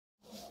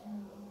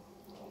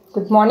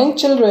Good morning,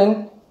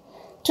 children.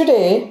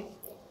 Today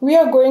we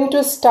are going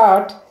to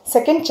start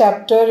second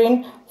chapter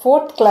in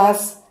 4th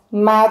class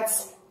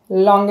Maths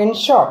Long and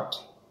Short.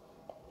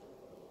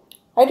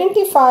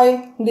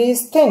 Identify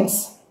these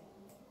things.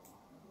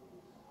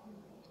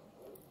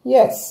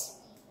 Yes,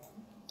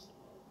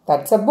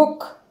 that's a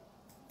book.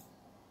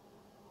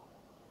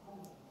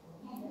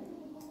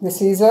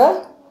 This is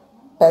a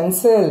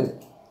pencil.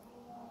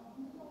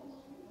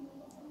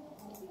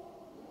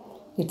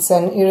 It's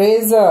an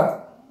eraser.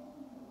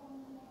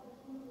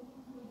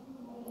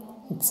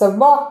 It's a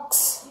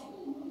box.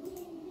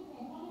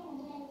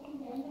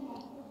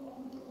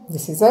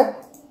 This is a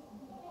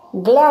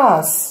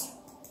glass.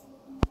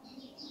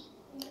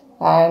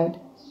 And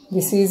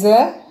this is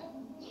a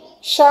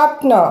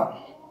sharpener.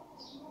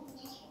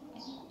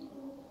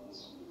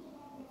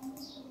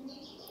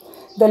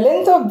 The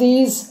length of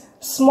these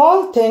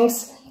small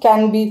things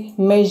can be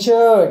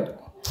measured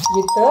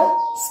with a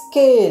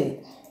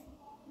scale.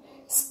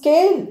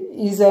 Scale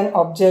is an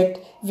object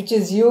which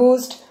is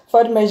used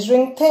for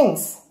measuring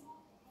things.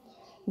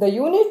 The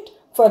unit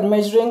for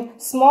measuring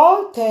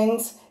small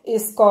things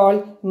is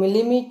called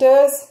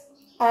millimeters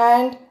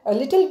and a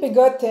little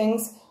bigger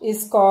things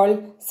is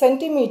called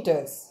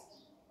centimeters.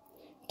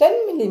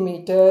 10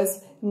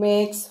 millimeters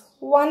makes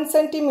 1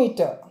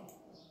 centimeter.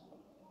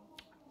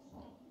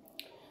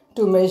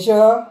 To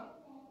measure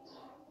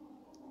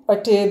a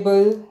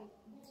table,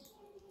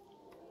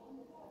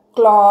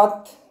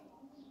 cloth,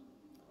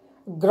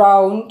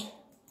 ground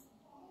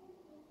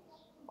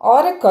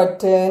or a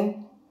curtain,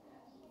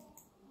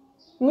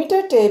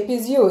 meter tape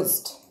is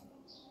used.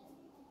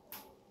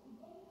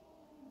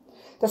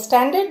 The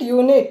standard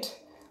unit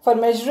for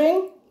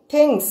measuring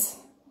things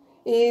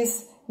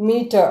is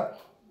meter.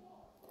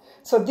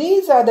 So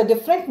these are the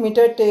different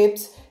meter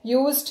tapes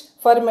used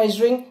for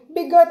measuring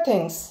bigger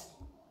things.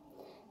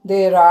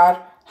 There are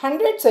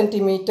 100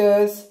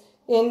 centimeters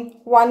in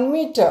 1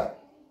 meter.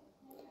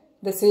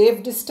 The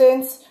safe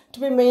distance to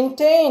be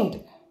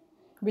maintained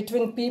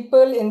between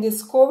people in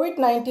this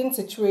COVID-19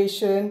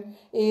 situation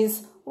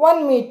is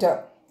 1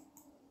 meter.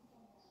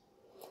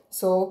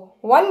 So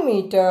 1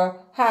 meter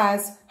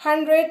has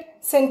 100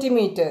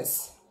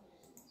 centimeters.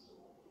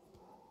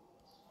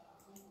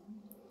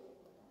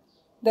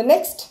 The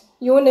next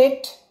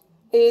unit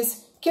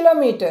is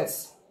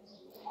kilometers.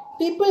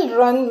 People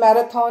run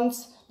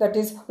marathons, that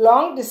is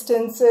long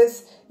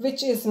distances,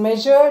 which is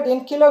measured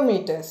in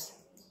kilometers.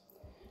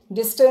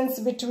 Distance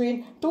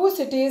between two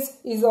cities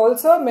is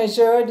also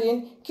measured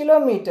in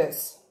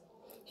kilometers.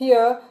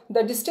 Here,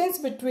 the distance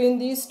between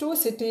these two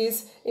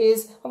cities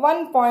is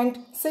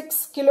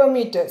 1.6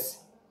 kilometers.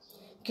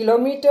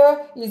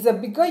 Kilometer is a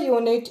bigger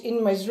unit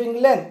in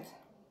measuring length.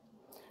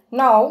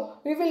 Now,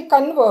 we will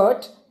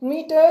convert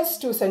meters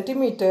to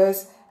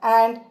centimeters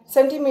and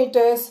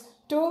centimeters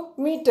to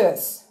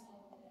meters.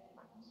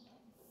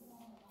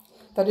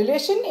 The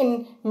relation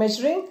in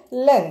measuring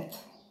length.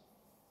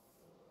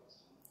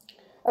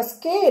 A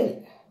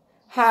scale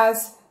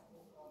has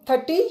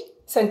 30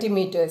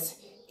 centimeters.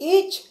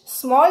 Each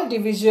small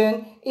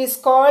division is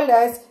called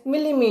as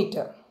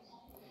millimeter.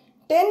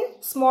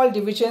 10 small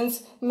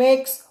divisions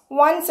makes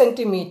 1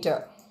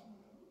 centimeter.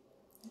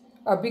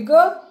 A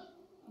bigger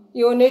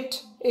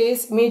unit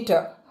is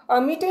meter.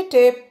 A meter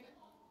tape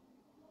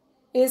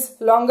is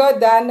longer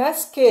than a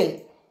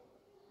scale.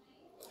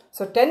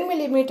 So 10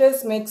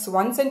 millimeters makes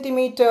 1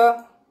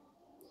 centimeter.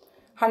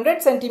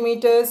 100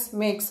 centimeters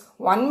makes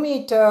 1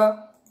 meter.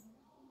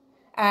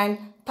 And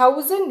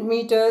 1000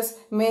 meters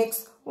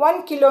makes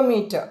 1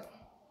 kilometer.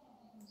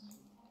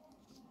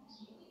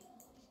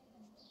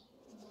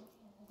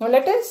 Now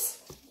let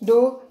us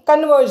do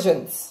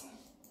conversions.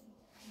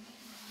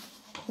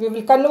 We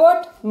will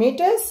convert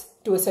meters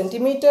to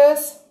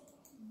centimeters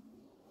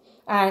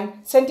and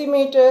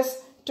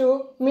centimeters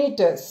to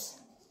meters.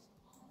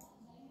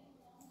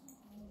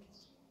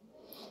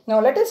 Now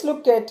let us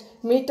look at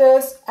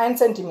meters and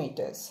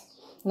centimeters.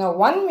 Now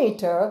 1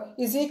 meter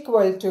is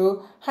equal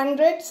to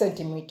 100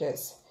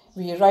 centimeters.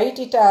 We write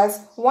it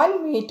as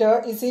 1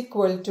 meter is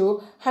equal to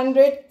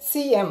 100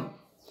 cm.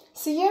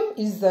 Cm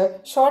is the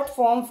short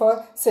form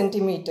for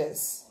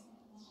centimeters.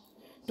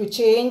 To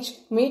change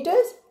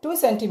meters to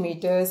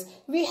centimeters,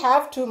 we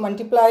have to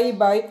multiply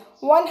by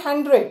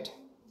 100.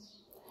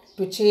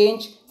 To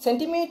change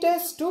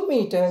centimeters to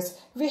meters,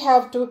 we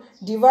have to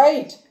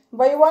divide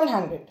by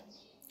 100.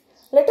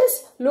 Let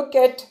us look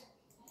at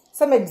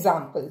some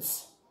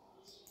examples.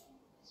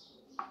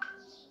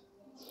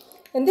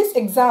 In this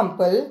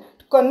example,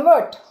 to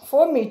convert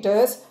 4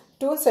 meters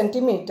to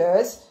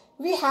centimeters,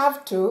 we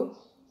have to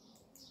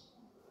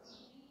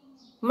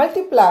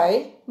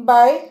multiply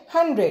by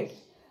 100.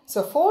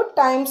 So 4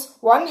 times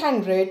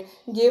 100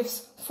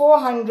 gives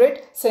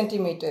 400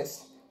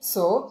 centimeters.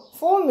 So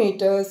 4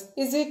 meters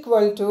is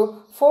equal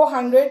to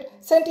 400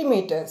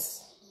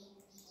 centimeters.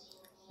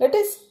 Let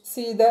us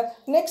see the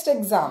next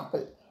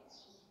example.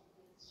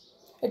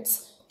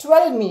 It's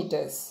 12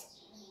 meters.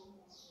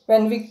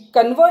 When we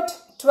convert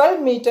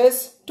 12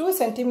 meters to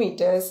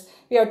centimeters,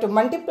 we have to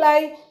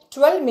multiply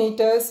 12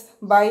 meters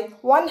by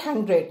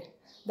 100.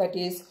 That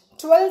is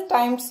 12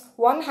 times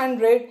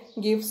 100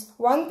 gives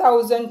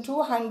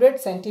 1200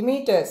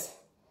 centimeters.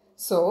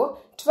 So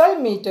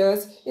 12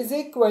 meters is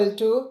equal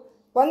to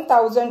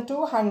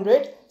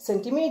 1200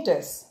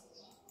 centimeters.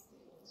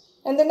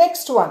 And the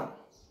next one,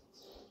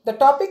 the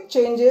topic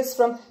changes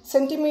from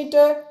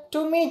centimeter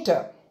to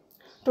meter.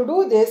 To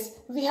do this,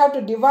 we have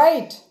to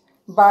divide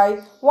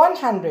by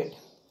 100.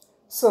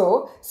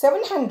 So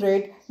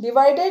 700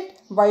 divided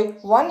by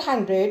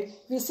 100,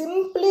 we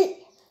simply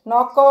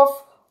knock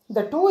off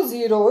the 2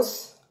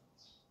 zeros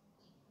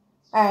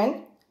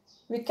and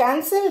we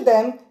cancel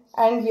them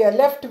and we are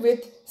left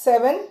with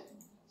 7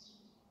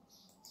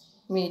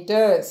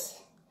 meters.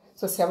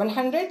 So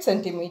 700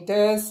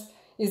 centimeters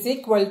is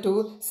equal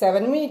to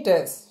 7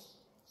 meters.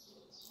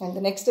 And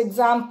the next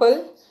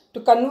example, to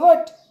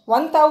convert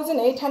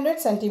 1800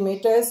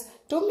 centimeters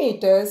to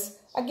meters,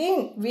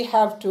 again we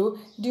have to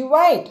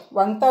divide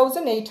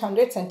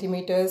 1800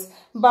 centimeters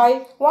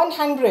by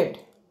 100.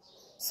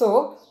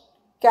 So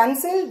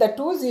cancel the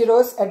 2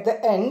 zeros at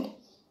the end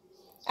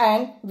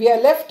and we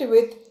are left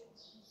with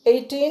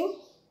 18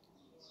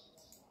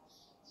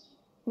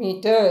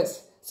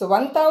 meters. So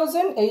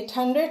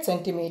 1800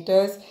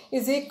 centimeters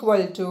is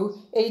equal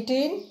to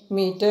 18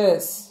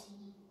 meters.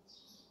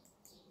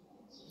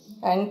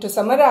 And to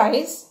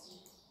summarize,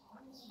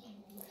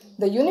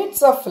 the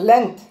units of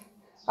length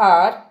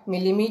are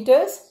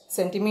millimeters,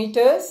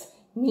 centimeters,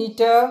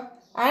 meter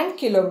and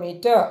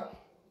kilometer.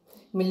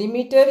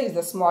 Millimeter is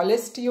the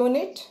smallest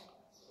unit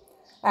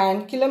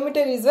and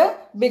kilometer is a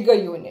bigger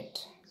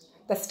unit.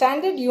 The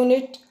standard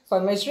unit for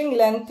measuring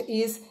length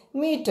is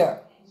meter.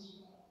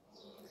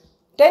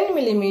 10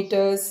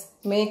 millimeters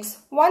makes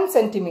 1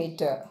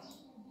 centimeter.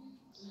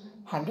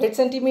 100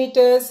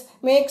 centimeters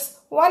makes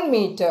 1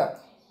 meter.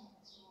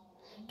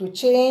 To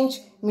change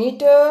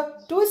meter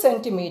to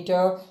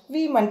centimeter,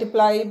 we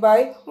multiply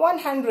by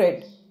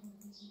 100.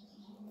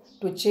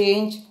 To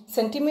change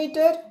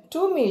centimeter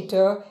to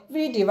meter,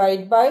 we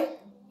divide by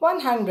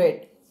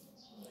 100.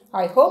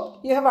 I hope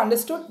you have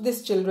understood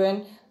this,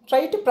 children.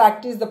 Try to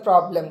practice the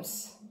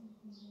problems.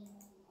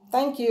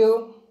 Thank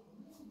you.